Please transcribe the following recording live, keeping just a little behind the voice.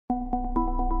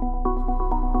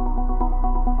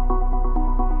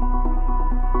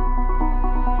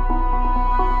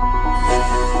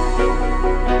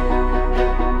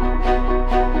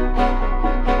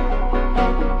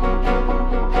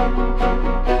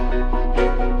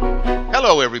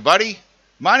Hello everybody,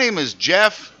 my name is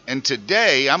Jeff, and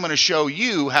today I'm going to show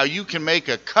you how you can make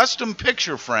a custom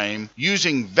picture frame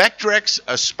using Vectric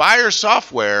Aspire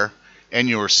software and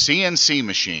your CNC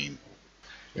machine.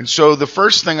 And so the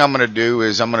first thing I'm going to do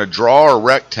is I'm going to draw a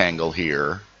rectangle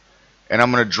here, and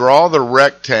I'm going to draw the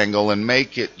rectangle and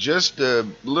make it just a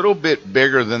little bit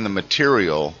bigger than the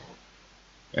material,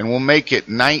 and we'll make it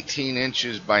 19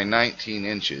 inches by 19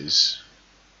 inches,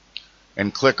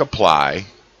 and click apply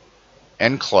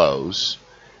and close,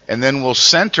 and then we'll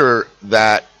center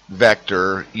that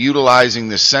vector utilizing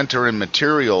the center and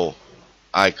material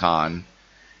icon,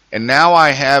 and now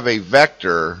I have a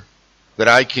vector that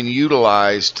I can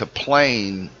utilize to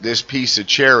plane this piece of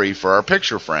cherry for our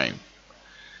picture frame.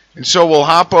 And so we'll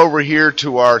hop over here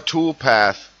to our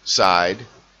toolpath side,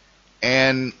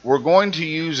 and we're going to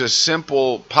use a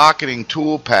simple pocketing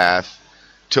toolpath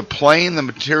to plane the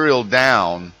material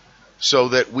down so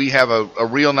that we have a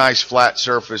real nice flat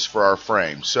surface for our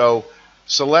frame. So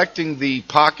selecting the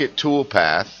pocket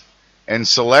toolpath and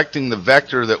selecting the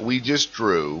vector that we just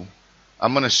drew,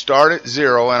 I'm going to start at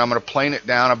 0 and I'm going to plane it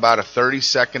down about a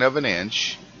 32nd of an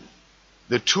inch.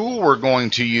 The tool we're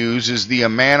going to use is the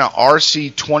Amana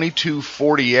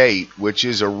RC2248, which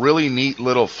is a really neat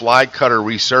little fly cutter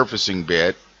resurfacing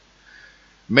bit.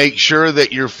 Make sure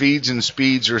that your feeds and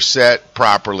speeds are set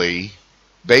properly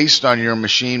based on your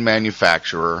machine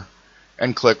manufacturer,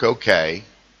 and click OK.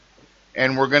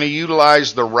 And we're going to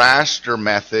utilize the raster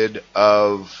method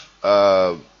of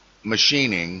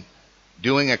machining,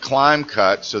 doing a climb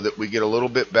cut so that we get a little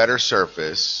bit better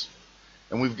surface.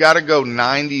 And we've got to go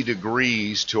 90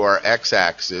 degrees to our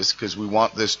x-axis because we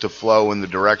want this to flow in the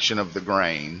direction of the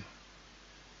grain.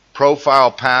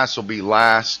 Profile pass will be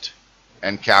last,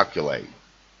 and calculate.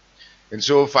 And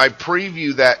so if I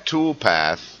preview that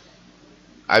toolpath,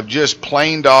 I've just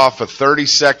planed off a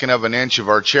 32nd of an inch of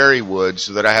our cherry wood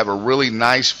so that I have a really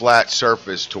nice flat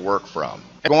surface to work from.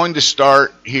 I'm going to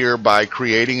start here by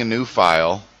creating a new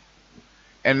file,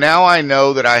 and now I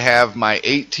know that I have my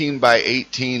 18 by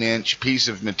 18 inch piece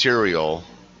of material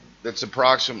that's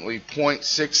approximately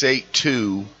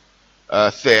 0.682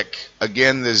 thick.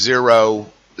 Again, the Z0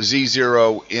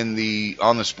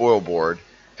 on the spoil board,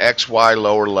 XY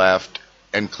lower left,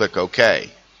 and click OK.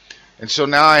 And so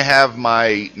now I have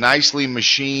my nicely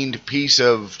machined piece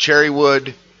of cherry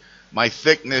wood. My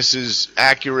thickness is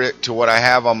accurate to what I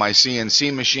have on my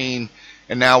CNC machine,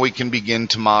 and now we can begin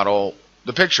to model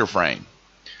the picture frame.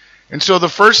 And so the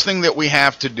first thing that we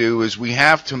have to do is we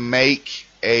have to make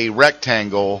a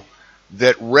rectangle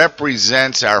that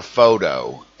represents our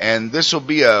photo. And this will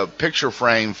be a picture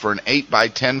frame for an 8 by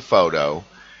 10 photo.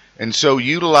 And so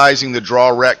utilizing the draw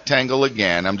rectangle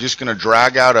again, I'm just going to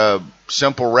drag out a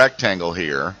simple rectangle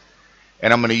here,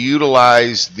 and I'm going to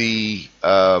utilize the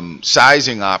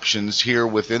sizing options here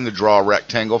within the draw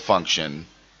rectangle function,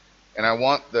 and I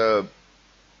want the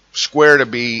square to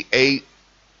be 8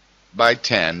 by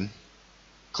 10.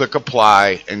 Click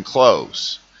apply and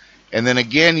close. And then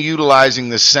again, utilizing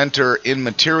the center in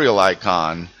material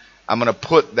icon, I'm going to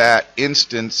put that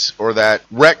instance or that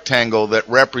rectangle that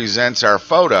represents our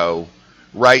photo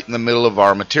right in the middle of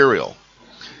our material.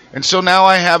 And so now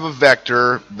I have a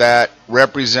vector that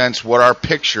represents what our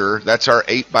picture, that's our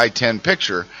 8 by 10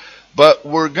 picture, but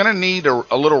we're going to need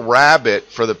a little rabbit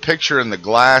for the picture and the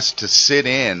glass to sit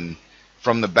in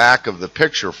from the back of the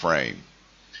picture frame.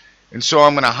 And so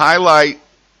I'm going to highlight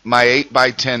my 8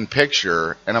 by 10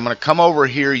 picture, and I'm going to come over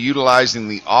here utilizing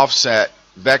the offset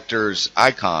vectors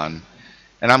icon,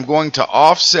 and I'm going to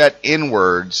offset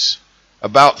inwards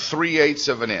about 3/8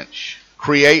 of an inch.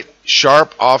 Create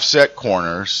sharp offset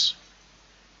corners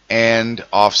and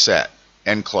offset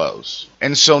and close.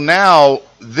 And so now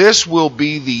this will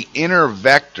be the inner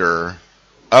vector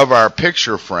of our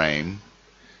picture frame.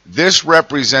 This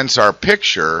represents our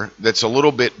picture that's a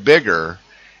little bit bigger,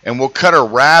 and we'll cut a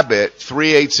rabbit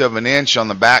 3/8 of an inch on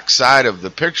the back side of the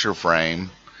picture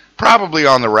frame, probably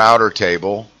on the router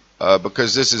table,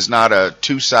 because this is not a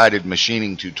two-sided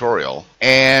machining tutorial.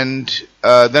 And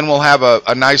then we'll have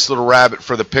a nice little rabbit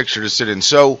for the picture to sit in.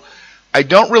 So I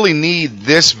don't really need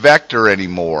this vector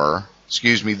anymore,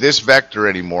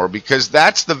 because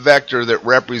that's the vector that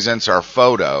represents our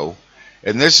photo,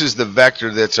 and this is the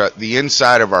vector that's the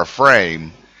inside of our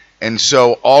frame, and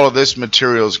so all of this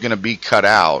material is going to be cut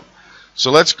out.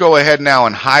 So let's go ahead now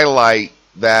and highlight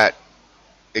that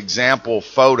example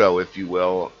photo, if you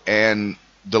will, and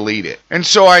delete it. And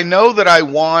so I know that I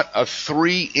want a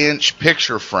 3-inch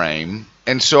picture frame,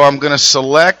 and so I'm going to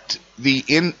select the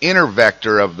inner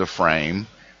vector of the frame,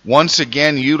 once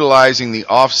again utilizing the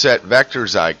offset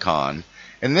vectors icon,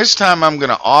 and this time I'm going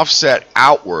to offset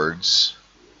outwards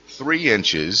 3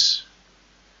 inches,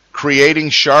 creating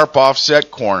sharp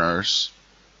offset corners,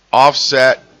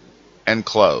 offset, and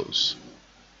close.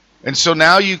 And so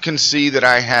now you can see that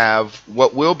I have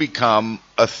what will become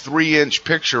a 3-inch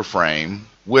picture frame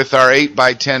with our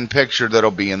 8x10 picture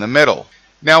that'll be in the middle.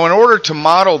 Now, in order to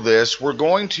model this, we're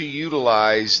going to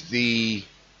utilize the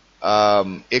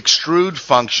extrude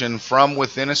function from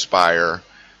within Aspire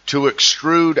to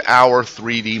extrude our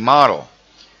 3D model.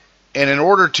 And in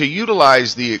order to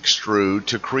utilize the extrude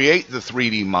to create the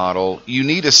 3D model, you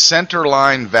need a center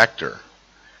line vector.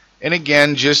 And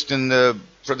again, just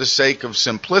for the sake of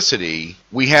simplicity,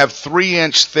 we have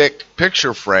 3-inch thick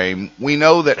picture frame. We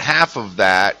know that half of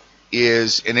that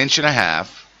is 1.5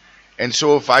 inches. And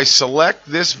so if I select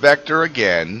this vector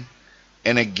again,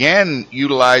 and again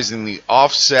utilizing the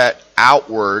offset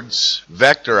outwards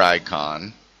vector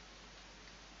icon,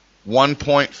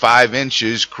 1.5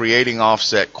 inches, creating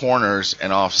offset corners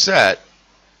and offset,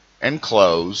 and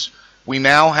close, we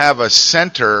now have a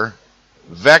center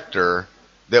vector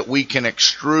that we can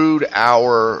extrude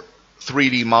our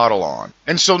 3D model on.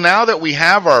 And so now that we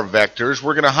have our vectors,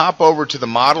 we're going to hop over to the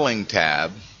modeling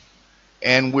tab,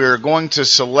 and we're going to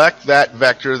select that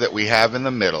vector that we have in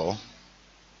the middle,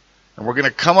 and we're going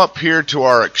to come up here to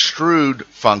our extrude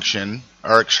function,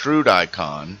 our extrude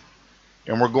icon,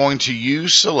 and we're going to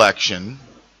use selection.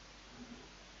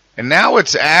 And now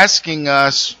it's asking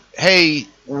us, hey,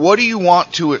 what do you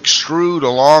want to extrude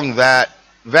along that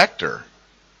vector?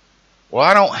 Well,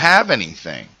 I don't have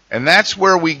anything. And that's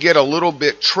where we get a little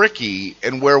bit tricky,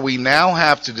 and where we now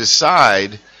have to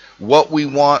decide what we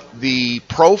want the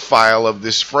profile of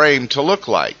this frame to look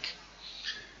like.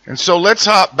 And so let's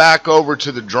hop back over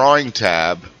to the drawing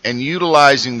tab, and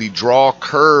utilizing the draw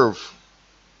curve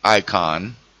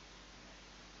icon,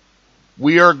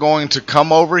 we are going to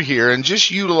come over here, and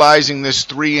just utilizing this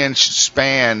 3-inch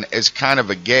span as kind of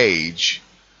a gauge,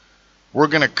 we're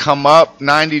going to come up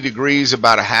 90 degrees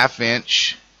about a 1/2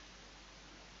 inch,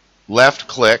 left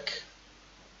click,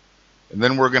 and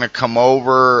then we're going to come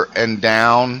over and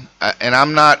down, and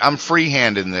I'm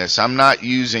freehanding this. I'm not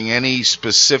using any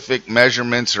specific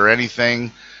measurements or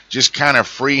anything, just kind of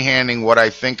freehanding what I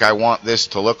think I want this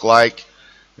to look like.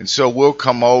 And so we'll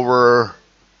come over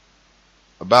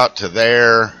about to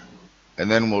there,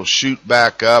 and then we'll shoot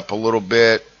back up a little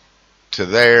bit to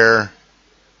there,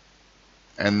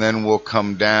 and then we'll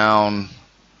come down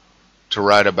to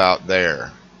right about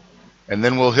there. And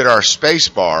then we'll hit our space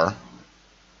bar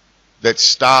that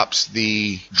stops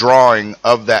the drawing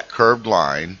of that curved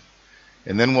line,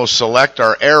 and then we'll select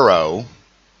our arrow,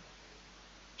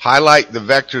 highlight the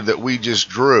vector that we just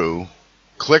drew,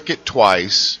 click it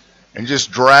twice, and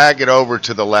just drag it over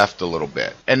to the left a little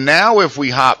bit. And now if we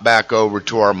hop back over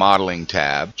to our modeling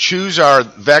tab, choose our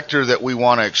vector that we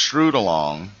want to extrude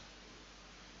along,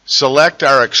 select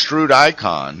our extrude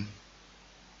icon,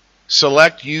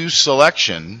 select use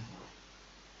selection.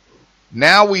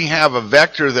 Now we have a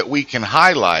vector that we can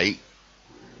highlight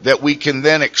that we can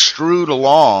then extrude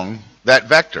along that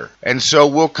vector. And so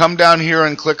we'll come down here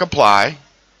and click apply.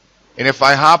 And if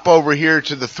I hop over here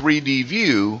to the 3D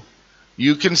view,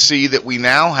 you can see that we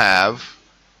now have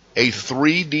a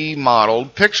 3D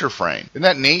modeled picture frame. Isn't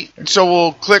that neat? And so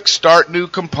we'll click Start New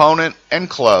Component and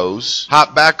close,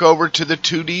 hop back over to the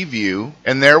 2D view,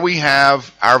 and there we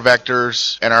have our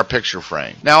vectors and our picture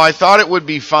frame. Now I thought it would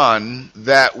be fun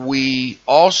that we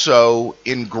also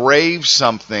engrave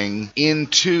something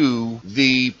into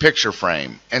the picture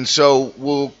frame. And so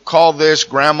we'll call this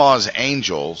Grandma's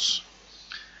Angels.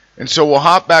 And so we'll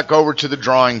hop back over to the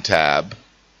drawing tab,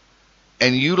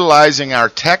 and utilizing our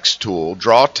text tool,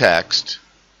 draw text,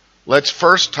 let's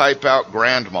first type out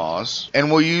Grandma's, and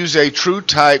we'll use a true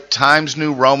type Times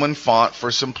New Roman font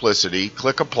for simplicity.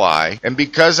 Click apply, and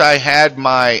because I had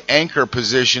my anchor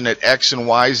position at X and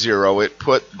Y 0, it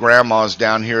put Grandma's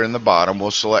down here in the bottom.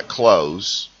 We'll select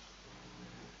close,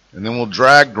 and then we'll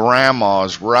drag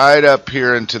Grandma's right up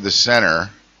here into the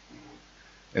center,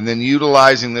 and then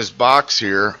utilizing this box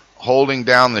here, holding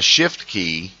down the shift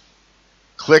key,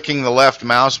 clicking the left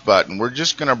mouse button, we're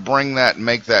just going to bring that and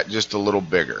make that just a little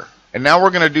bigger. And now we're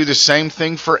going to do the same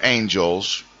thing for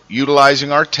angels,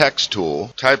 utilizing our text tool.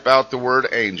 Type out the word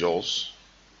angels.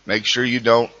 Make sure you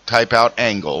don't type out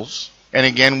angles. And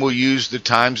again, we'll use the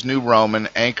Times New Roman,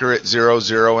 anchor at 0,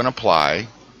 0, and apply,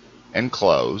 and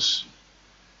close.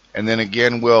 And then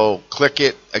again, we'll click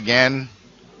it again,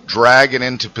 drag it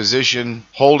into position,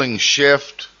 holding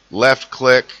shift, left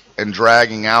click, and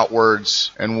dragging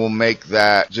outwards, and we'll make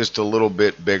that just a little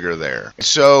bit bigger there.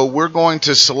 So we're going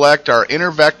to select our inner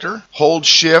vector, hold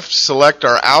shift, select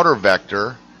our outer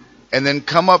vector, and then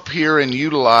come up here and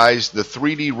utilize the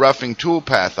 3D roughing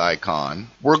toolpath icon.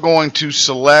 We're going to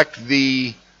select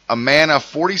the Amana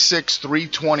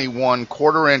 46321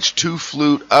 1/4"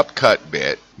 2-flute upcut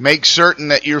bit. Make certain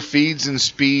that your feeds and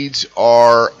speeds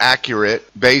are accurate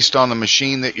based on the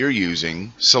machine that you're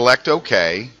using. Select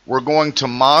OK. We're going to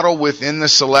model within the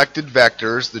selected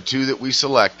vectors, the two that we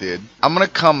selected. I'm going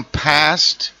to come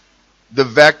past the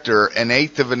vector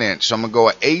 1/8 of an inch. So I'm going to go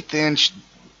 1/8 inch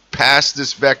past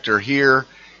this vector here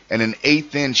and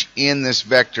 1/8 inch in this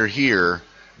vector here,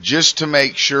 just to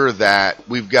make sure that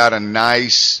we've got a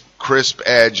nice crisp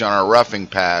edge on our roughing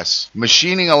pass.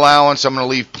 Machining allowance, I'm going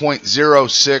to leave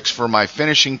 0.06 for my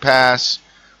finishing pass.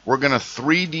 We're going to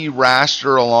 3D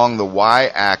raster along the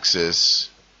y-axis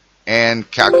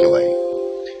and calculate.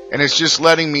 And it's just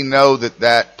letting me know that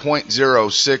that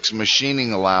 0.06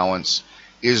 machining allowance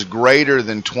is greater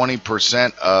than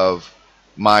 20% of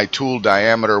my tool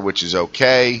diameter, which is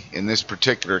okay in this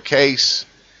particular case.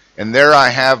 And there I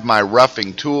have my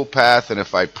roughing tool path, and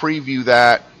if I preview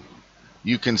that,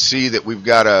 you can see that we've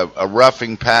got a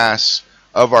roughing pass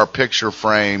of our picture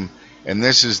frame, and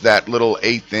this is that little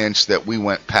 1/8 inch that we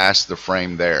went past the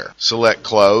frame there. Select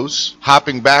close.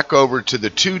 Hopping back over to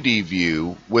the 2D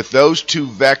view, with those two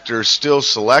vectors still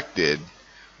selected,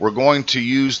 we're going to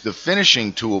use the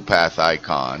finishing toolpath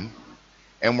icon,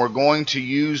 and we're going to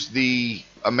use the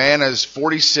Amana's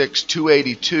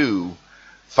 46282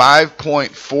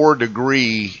 5.4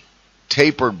 degree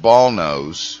tapered ball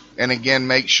nose. And again,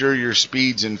 make sure your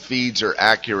speeds and feeds are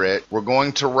accurate. We're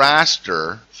going to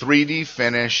raster, 3D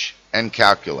finish, and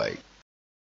calculate.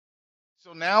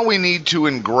 So now we need to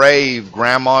engrave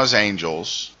Grandma's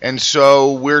Angels. And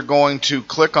so we're going to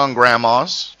click on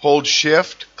Grandma's, hold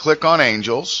Shift, click on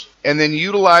Angels, and then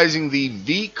utilizing the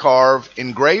V-Carve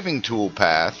engraving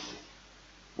toolpath,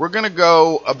 we're going to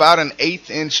go about 1/8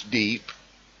 inch deep.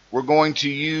 We're going to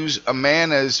use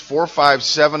Amana's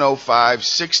 45705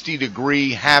 60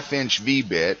 degree 1/2 inch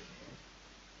V-bit.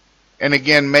 And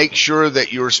again, make sure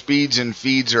that your speeds and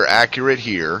feeds are accurate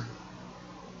here.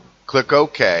 Click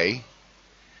OK.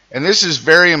 And this is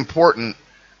very important.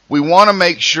 We want to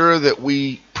make sure that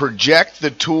we project the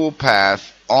tool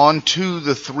path onto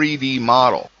the 3D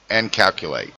model and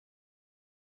calculate.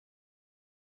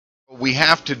 We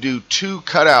have to do 2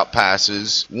 cutout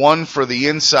passes, one for the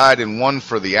inside and one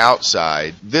for the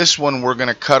outside. This one we're going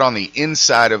to cut on the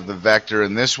inside of the vector,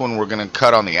 and this one we're going to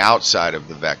cut on the outside of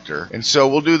the vector. And so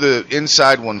we'll do the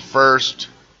inside one first.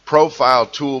 Profile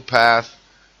tool path.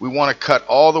 We want to cut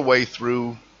all the way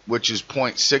through, which is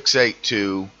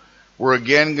 0.682. We're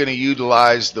again going to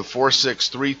utilize the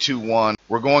 46321.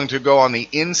 We're going to go on the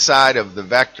inside of the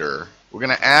vector. We're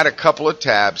going to add a couple of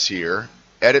tabs here,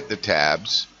 edit the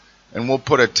tabs. And we'll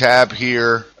put a tab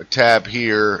here, a tab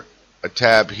here, a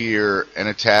tab here, and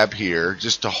a tab here,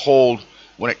 just to hold.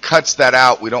 When it cuts that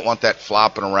out, we don't want that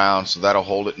flopping around, so that'll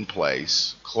hold it in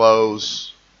place.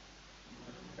 Close.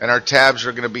 And our tabs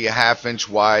are going to be 1/2 inch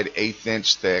wide, 1/8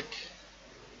 inch thick.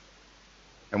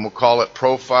 And we'll call it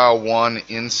Profile 1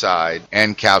 Inside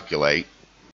and calculate.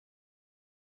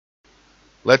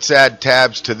 Let's add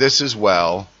tabs to this as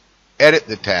well. Edit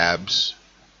the tabs.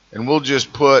 And we'll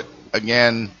just put,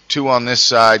 again, 2 on this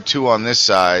side, 2 on this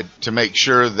side, to make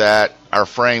sure that our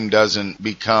frame doesn't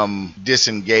become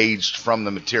disengaged from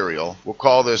the material. We'll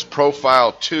call this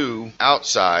Profile 2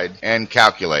 Outside and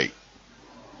calculate.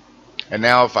 And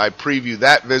now if I preview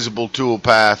that visible tool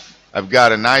path, I've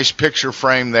got a nice picture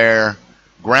frame there,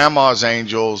 Grandma's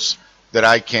Angels, that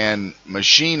I can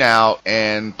machine out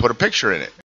and put a picture in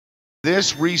it.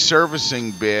 This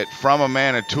resurfacing bit from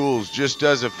Amana Tools just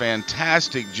does a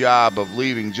fantastic job of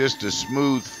leaving just a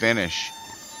smooth finish.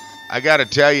 I got to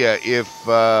tell you, if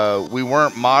we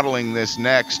weren't modeling this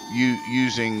next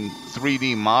using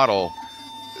 3D model,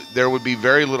 there would be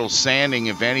very little sanding,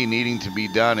 if any, needing to be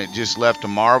done. It just left a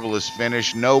marvelous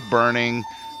finish, no burning,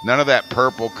 none of that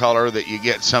purple color that you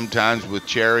get sometimes with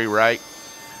cherry, right?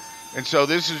 And so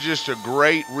this is just a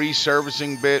great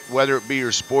resurfacing bit, whether it be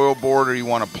your Spoilboard or you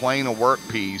want to plane a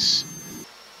workpiece.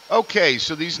 Okay,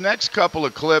 so these next couple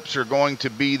of clips are going to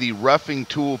be the roughing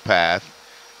tool path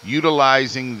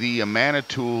utilizing the Amana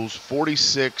Tools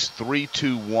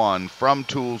 46321 from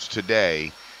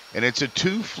ToolsToday. And it's a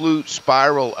 2-flute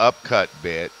spiral upcut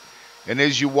bit. And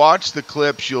as you watch the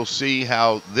clips, you'll see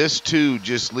how this too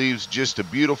just leaves just a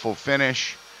beautiful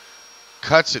finish.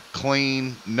 Cuts it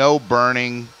clean, no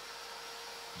burning.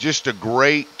 Just a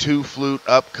great 2-flute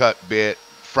upcut bit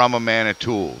from Amana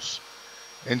Tools.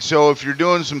 And so if you're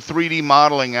doing some 3D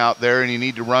modeling out there and you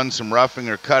need to run some roughing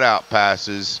or cutout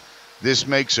passes, this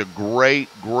makes a great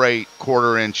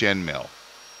 1/4 inch end mill.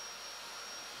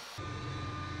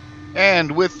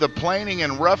 And with the planing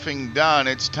and roughing done,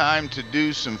 it's time to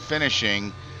do some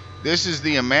finishing. This is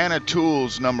the Amana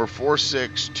Tools number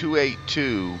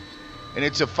 46282, and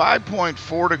it's a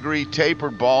 5.4 degree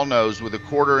tapered ball nose with a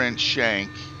 1/4 inch shank.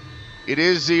 It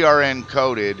is ZrN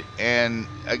coated, and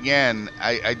again,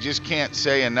 I just can't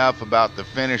say enough about the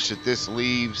finish that this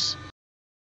leaves.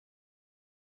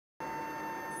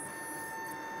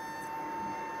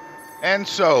 And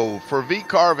so, for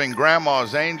V-carving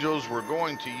Grandma's Angels, we're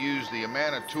going to use the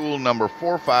Amana tool number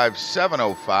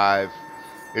 45705.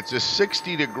 It's a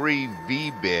 60 degree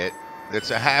V-bit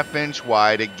that's a 1/2 inch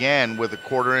wide, again with a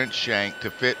 1/4 inch shank to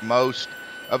fit most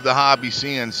of the hobby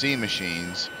CNC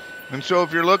machines. And so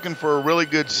if you're looking for a really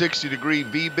good 60 degree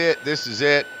V-bit, this is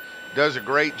it. Does a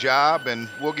great job, and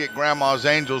we'll get Grandma's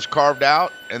Angels carved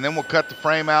out, and then we'll cut the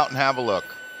frame out and have a look.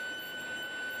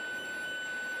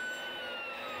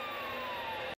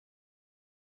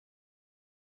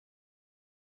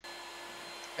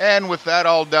 And with that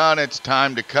all done, it's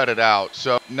time to cut it out.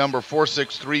 So number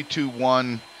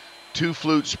 46321,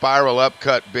 2-flute spiral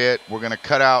upcut bit. We're going to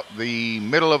cut out the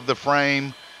middle of the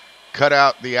frame, cut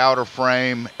out the outer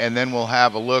frame, and then we'll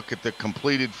have a look at the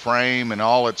completed frame in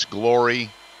all its glory.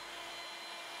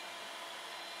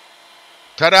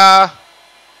 Ta-da!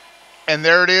 And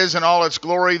there it is in all its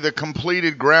glory, the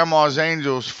completed Grandma's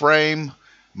Angels frame,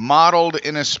 modeled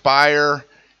in Aspire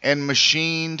and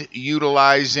machined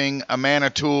utilizing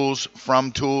Amana tools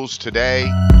from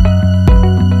ToolsToday.